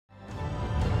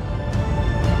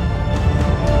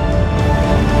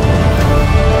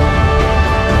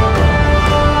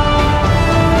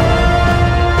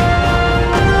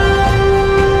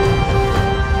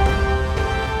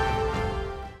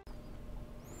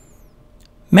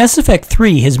Mass Effect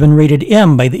 3 has been rated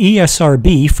M by the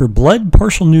ESRB for blood,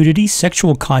 partial nudity,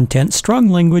 sexual content, strong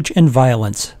language, and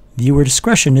violence. Viewer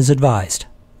discretion is advised.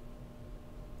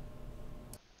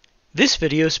 This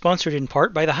video is sponsored in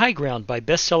part by The High Ground by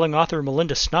best-selling author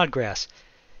Melinda Snodgrass.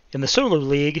 In the Solar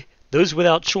League, those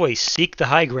without choice seek the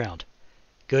high ground.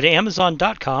 Go to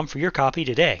Amazon.com for your copy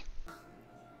today.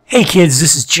 Hey kids,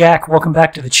 this is Jack. Welcome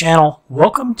back to the channel.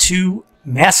 Welcome to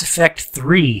Mass Effect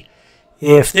 3.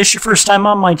 If this is your first time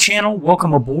on my channel,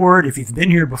 welcome aboard. If you've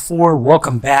been here before,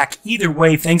 welcome back. Either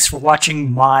way, thanks for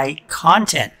watching my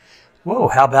content. Whoa,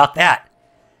 how about that?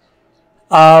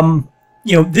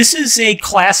 This is a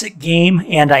classic game,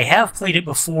 and I have played it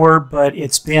before, but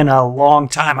it's been a long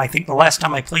time. I think the last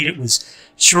time I played it was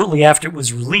shortly after it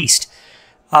was released.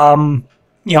 I'm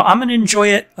going to enjoy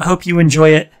it. I hope you enjoy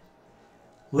it.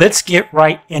 Let's get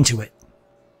right into it.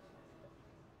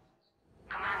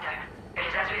 Commander, it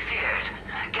is as we feared.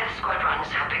 Geth Squadrons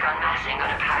have begun massing on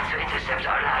a path to intercept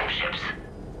our live ships.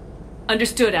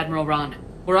 Understood, Admiral Ron.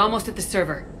 We're almost at the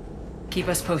server. Keep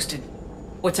us posted.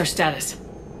 What's our status?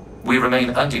 We remain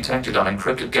undetected on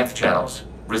encrypted Geth channels.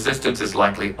 Resistance is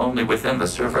likely only within the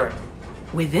server.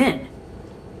 Within?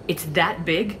 It's that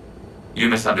big? You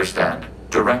misunderstand.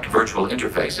 Direct virtual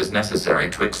interface is necessary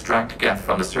to extract Geth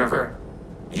from the server.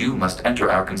 You must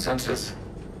enter our consensus.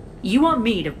 You want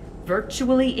me to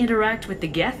virtually interact with the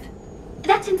Geth?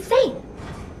 That's insane!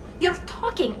 You're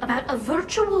talking about a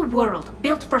virtual world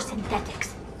built for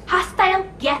synthetics. Hostile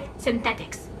Geth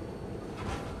synthetics.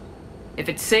 If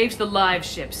it saves the live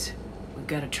ships, we've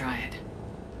got to try it.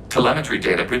 Telemetry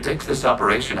data predicts this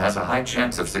operation has a high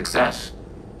chance of success.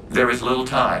 There is little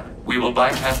time. We will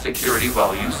bypass security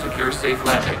while you secure safe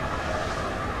landing.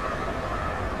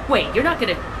 Wait, you're not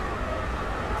gonna...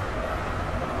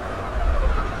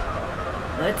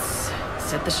 Let's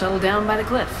set the shuttle down by the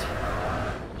cliff.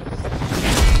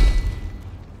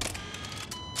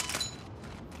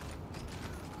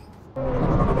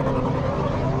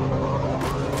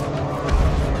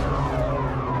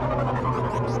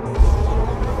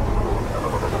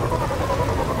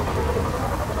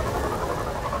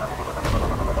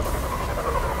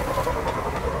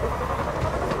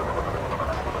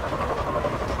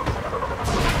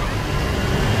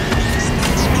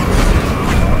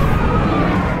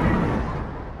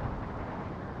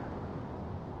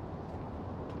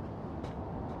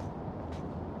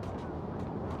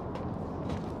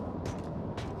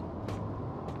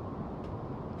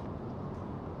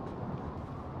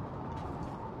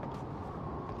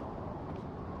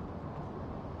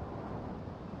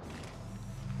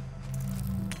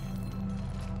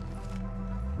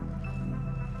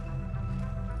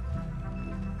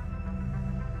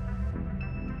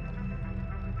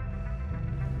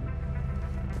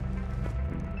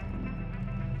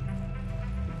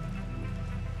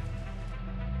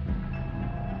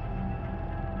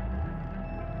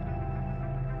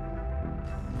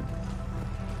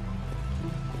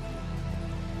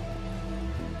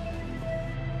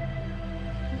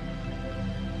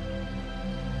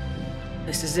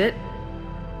 This is it?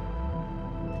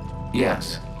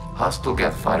 Yes. Hostile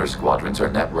Geth fighter squadrons are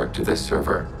networked to this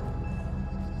server.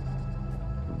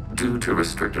 Due to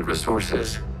restricted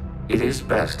resources, it is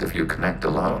best if you connect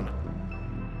alone.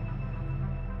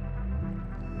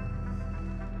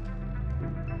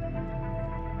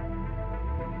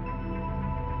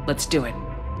 Let's do it.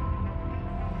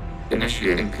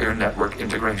 Initiating peer network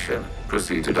integration.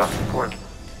 Proceed to docking port.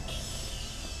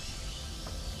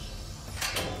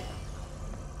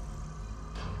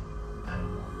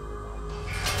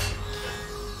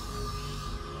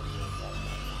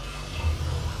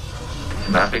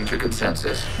 Mapping to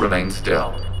consensus. Remain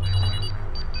still.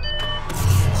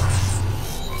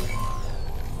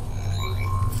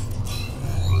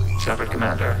 Shepard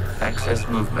Commander, access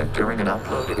movement during an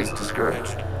upload is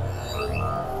discouraged.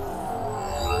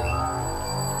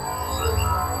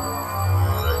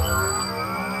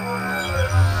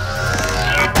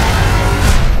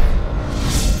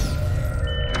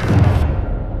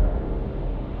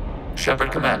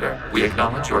 Shepard Commander, we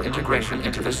acknowledge your integration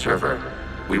into the server.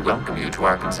 We welcome you to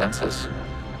our consensus.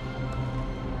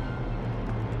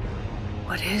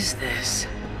 What is this?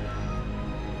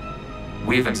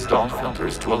 We've installed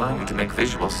filters to allow you to make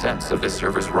visual sense of this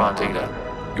server's raw data.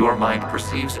 Your mind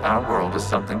perceives our world as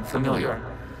something familiar.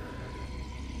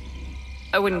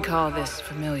 I wouldn't call this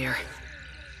familiar.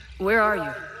 Where are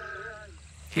you?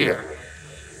 Here,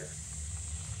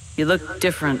 You look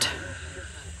different.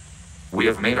 we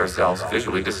have made ourselves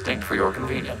visually distinct for your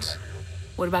convenience.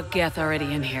 What about Geth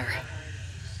already in here?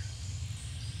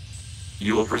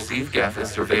 You will perceive Geth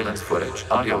as surveillance footage,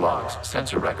 audio logs,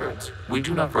 sensor records. We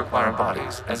do not require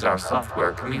bodies, as our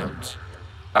software communes.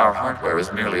 Our hardware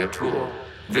is merely a tool.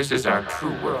 This is our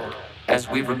true world. As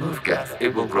we remove Geth,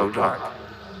 it will grow dark.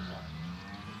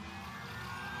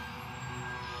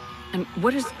 And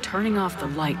what does turning off the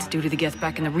lights do to the Geth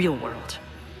back in the real world?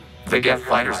 The Geth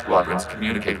fighter squadrons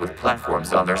communicate with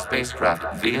platforms on their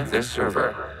spacecraft via this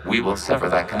server. We will sever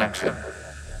that connection.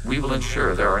 We will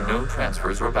ensure there are no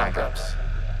transfers or backups.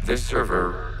 This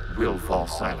server will fall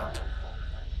silent.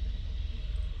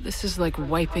 This is like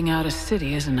wiping out a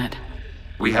city, isn't it?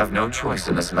 We have no choice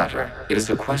in this matter. It is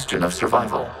a question of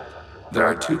survival. There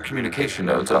are 2 communication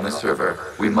nodes on this server.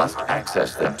 We must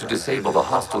access them to disable the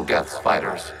hostile Geth's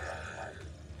fighters.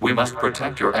 We must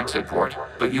protect your exit port,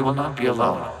 but you will not be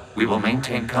alone. We will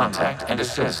maintain contact and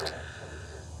assist.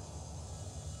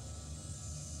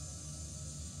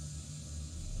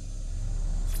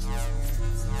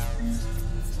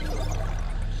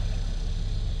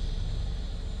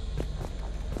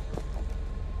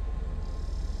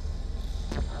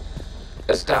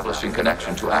 Establishing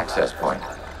connection to access point.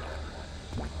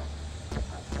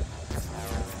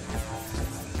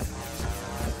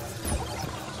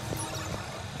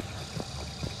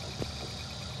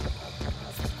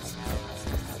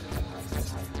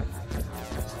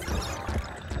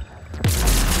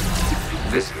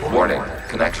 Warning,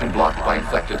 connection blocked by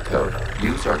infected code.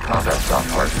 Use our combat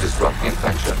software to disrupt the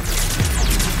infection.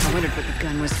 I wondered what the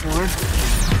gun was for.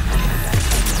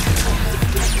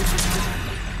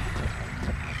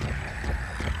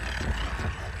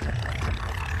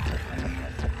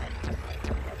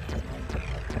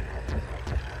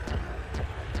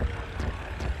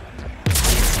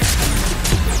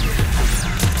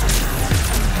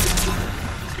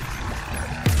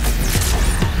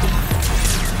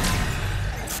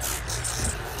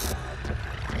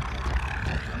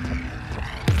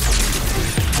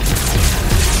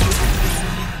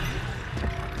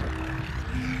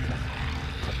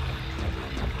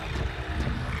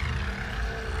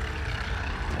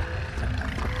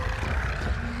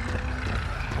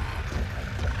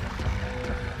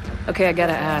 Okay, I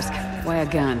gotta ask, why a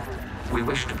gun? We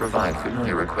wish to provide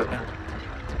familiar equipment.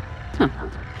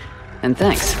 And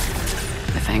thanks,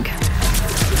 I think.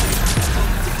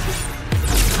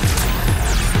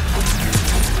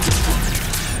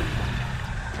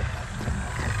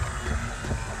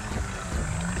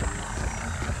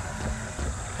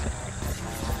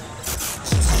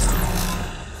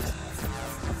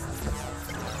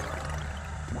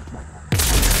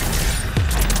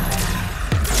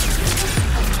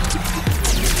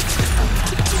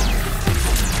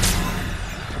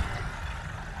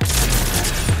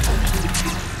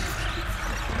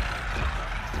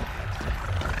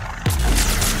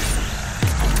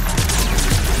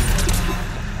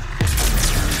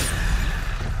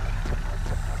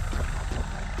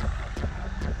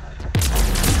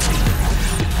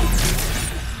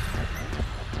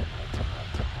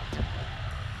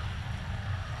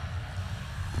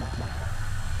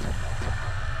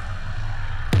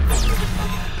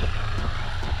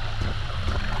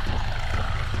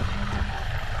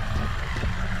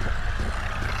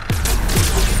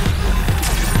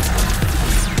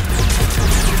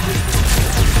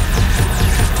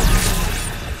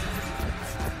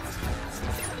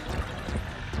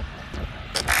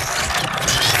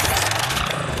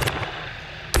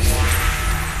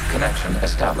 Connection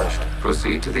established.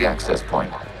 Proceed to the access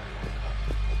point.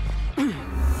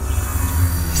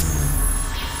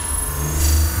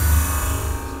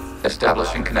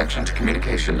 Establishing connection to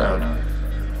communication node.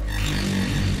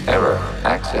 Error.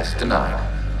 Access denied.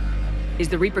 Is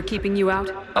the Reaper keeping you out?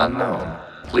 Unknown.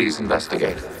 Please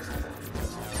investigate.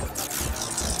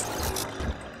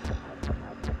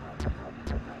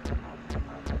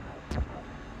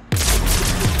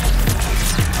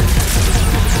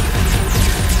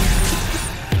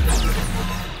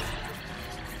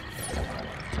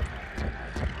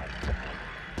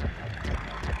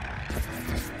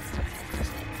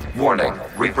 Warning,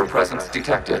 Reaper presence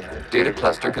detected. Data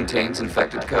cluster contains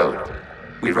infected code.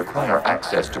 We require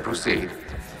access to proceed.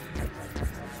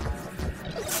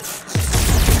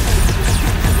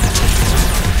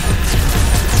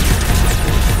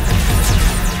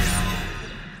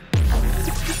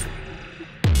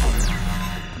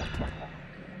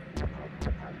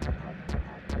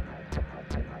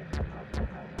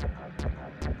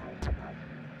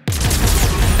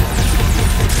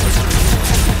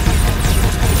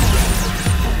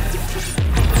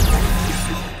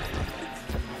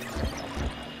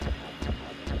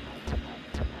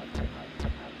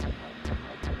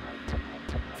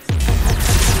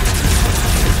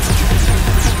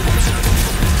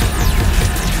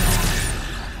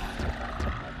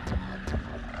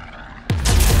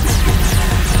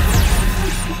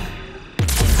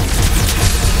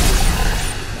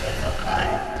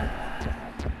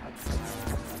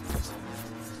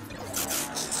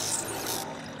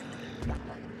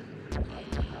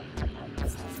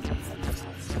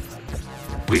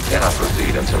 We cannot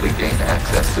proceed until we gain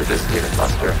access to this data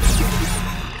cluster.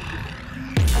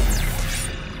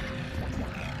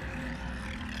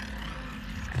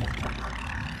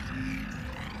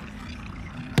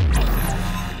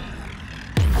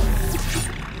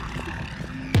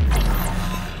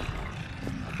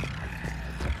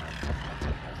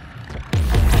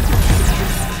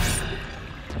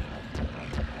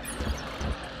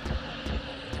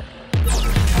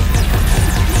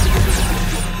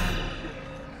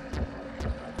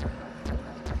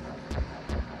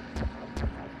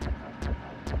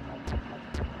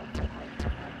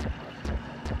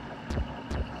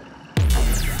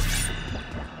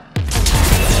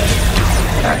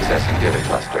 Accessing data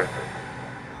cluster.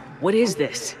 What is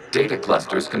this? Data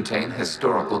clusters contain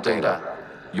historical data.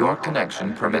 Your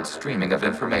connection permits streaming of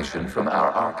information from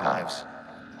our archives.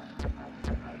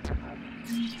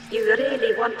 You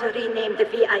really want to rename the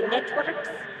VI networks?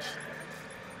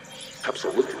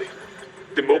 Absolutely.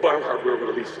 The mobile hardware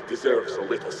release deserves a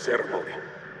little ceremony.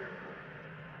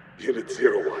 Unit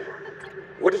 01.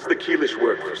 What is the Keelish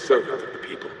word for servant of the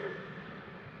people?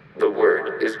 The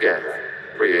word is Geth,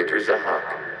 Creator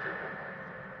Zahak.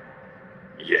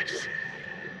 Yes.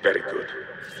 Very good.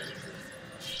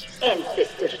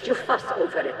 Ancestors, you fuss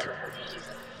over it.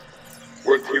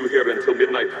 Weren't you here until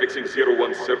midnight fixing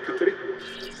 01's circuitry?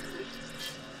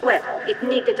 Well, it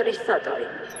needed resoldering.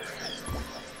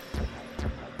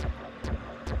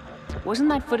 Wasn't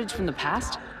that footage from the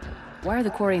past? Why are the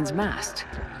Quarians masked?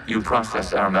 You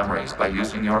process our memories by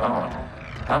using your own.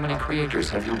 How many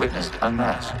creators have you witnessed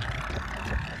unmasked?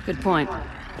 Good point.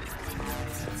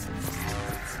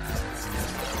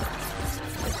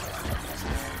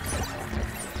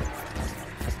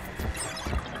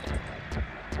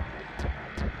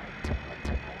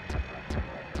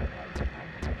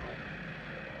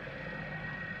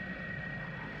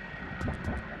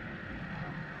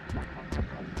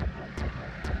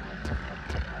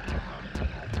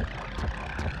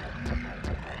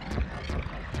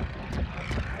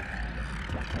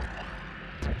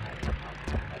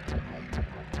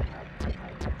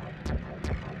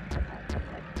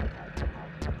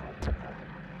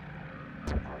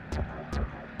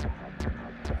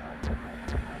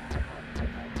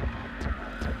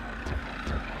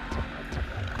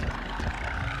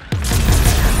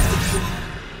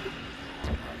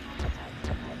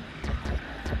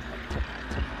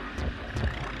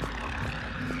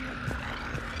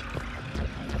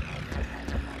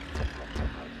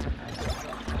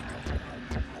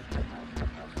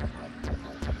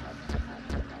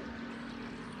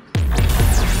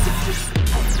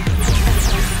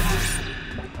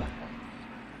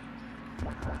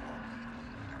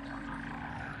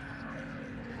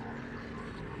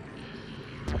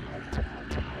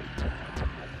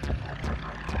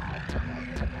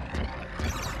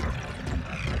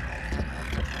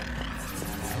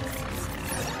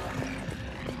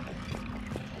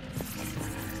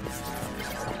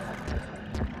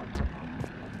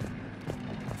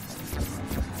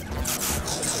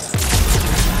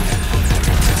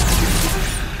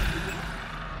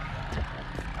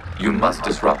 You must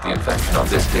disrupt the infection of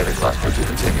this data cluster to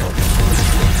continue.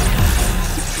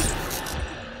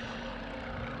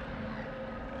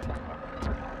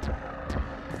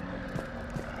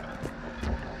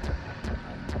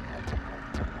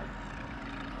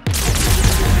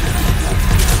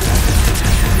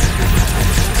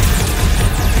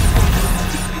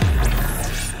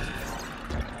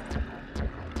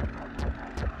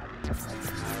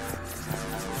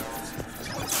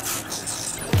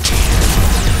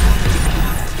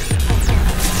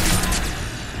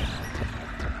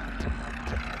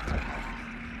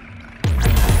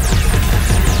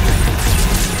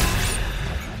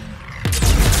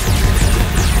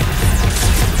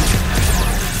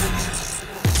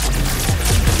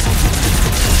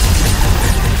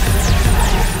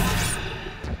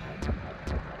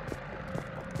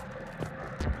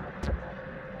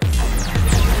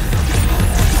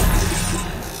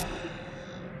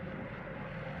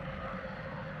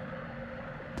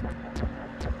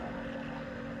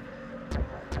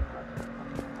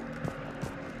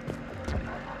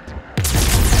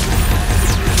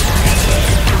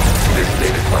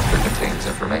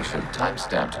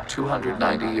 Timestamped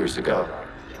 290 years ago.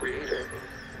 Creator,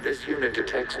 this unit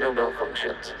detects no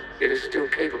malfunctions. It is still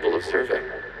capable of serving.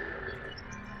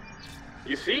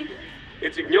 You see?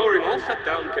 It's ignoring all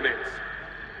shutdown commands.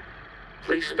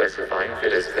 Please specify if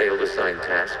it has failed assigned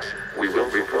tasks. We will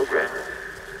reprogram.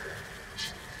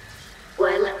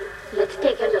 Well, let's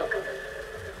take a look.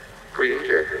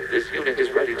 Creator, this unit is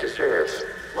ready to serve.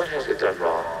 What has it done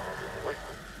wrong?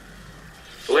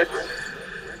 Let's...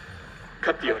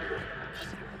 Cut the audio.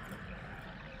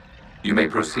 You may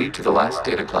proceed to the last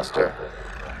data cluster.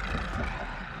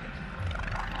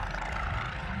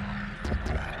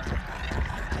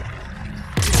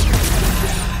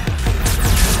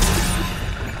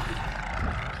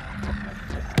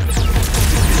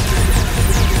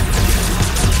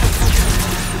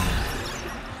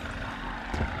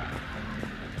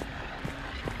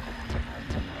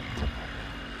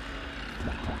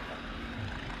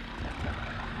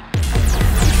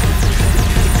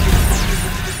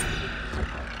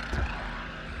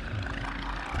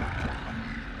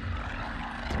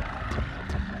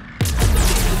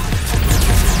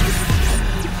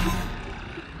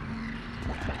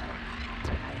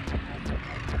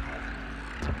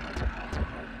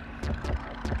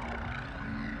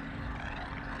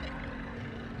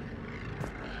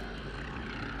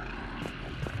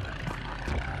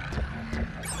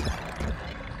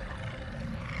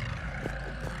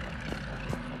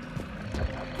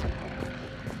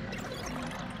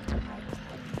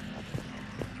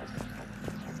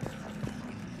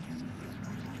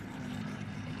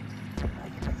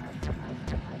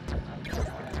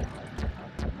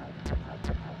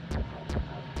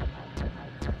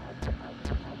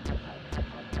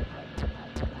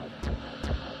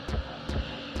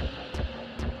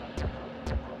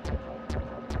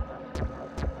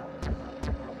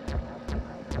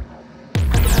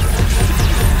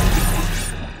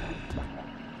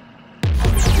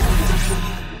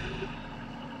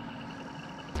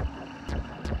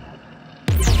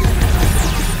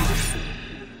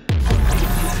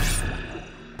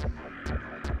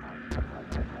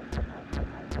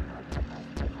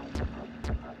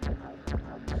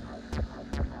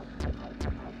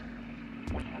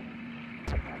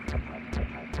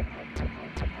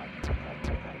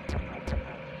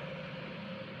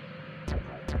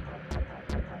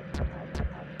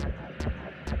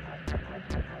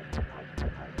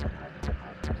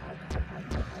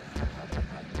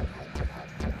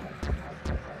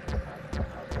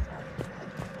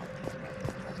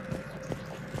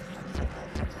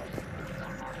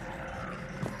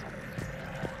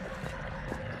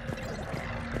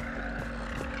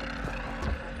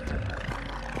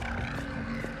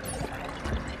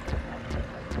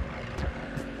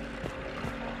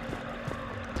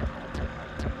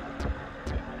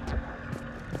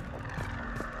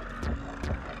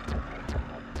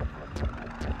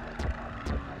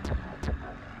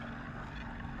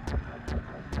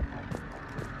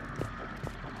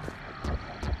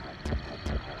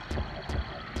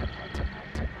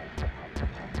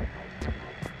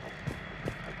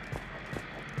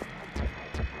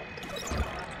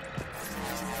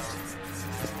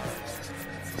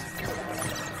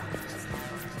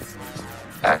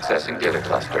 Accessing data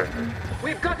cluster.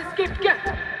 We've got escaped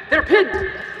Geth! They're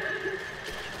pinned!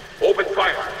 Open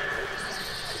fire.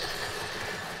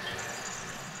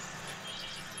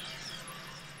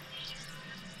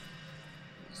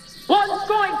 One's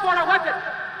going for a weapon!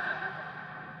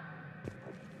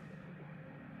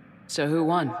 So who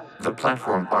won? The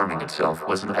platform arming itself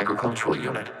was an agricultural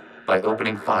unit. By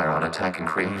opening fire on attacking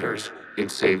creators,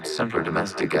 it saved simpler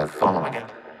domestic Geth following it.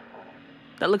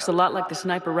 That looks a lot like the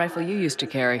sniper rifle you used to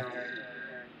carry.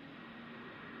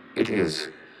 It is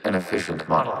an efficient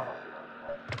model.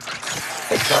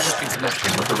 Establishing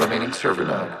connection with the remaining server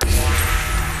node.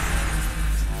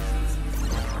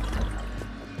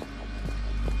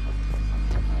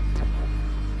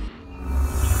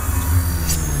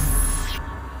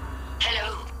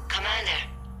 Hello, Commander.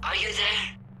 Are you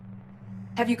there?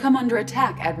 Have you come under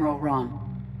attack, Admiral Ron?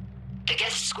 The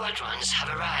Geth Squadrons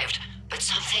have arrived, but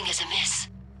something is amiss.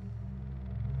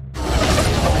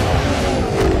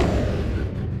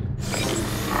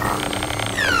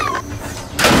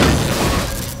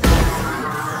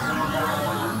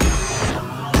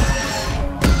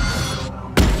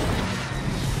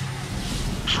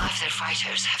 Half their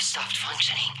fighters have stopped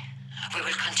functioning. We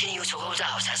will continue to hold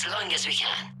out as long as we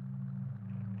can.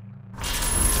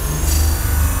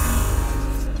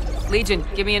 Legion,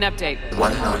 give me an update.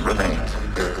 One node remains.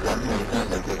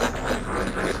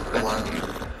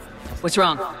 What's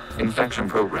wrong? Infection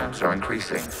programs are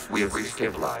increasing. We have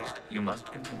restabilized. You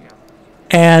must continue.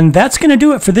 And that's going to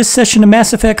do it for this session of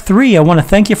Mass Effect 3. I want to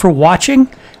thank you for watching.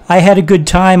 I had a good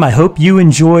time. I hope you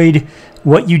enjoyed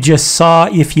what you just saw.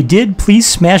 If you did, please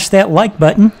smash that like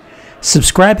button.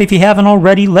 Subscribe if you haven't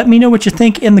already. Let me know what you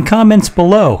think in the comments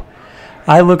below.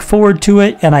 I look forward to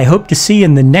it, and I hope to see you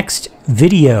in the next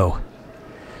video.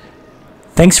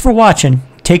 Thanks for watching.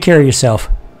 Take care of yourself.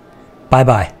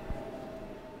 Bye-bye.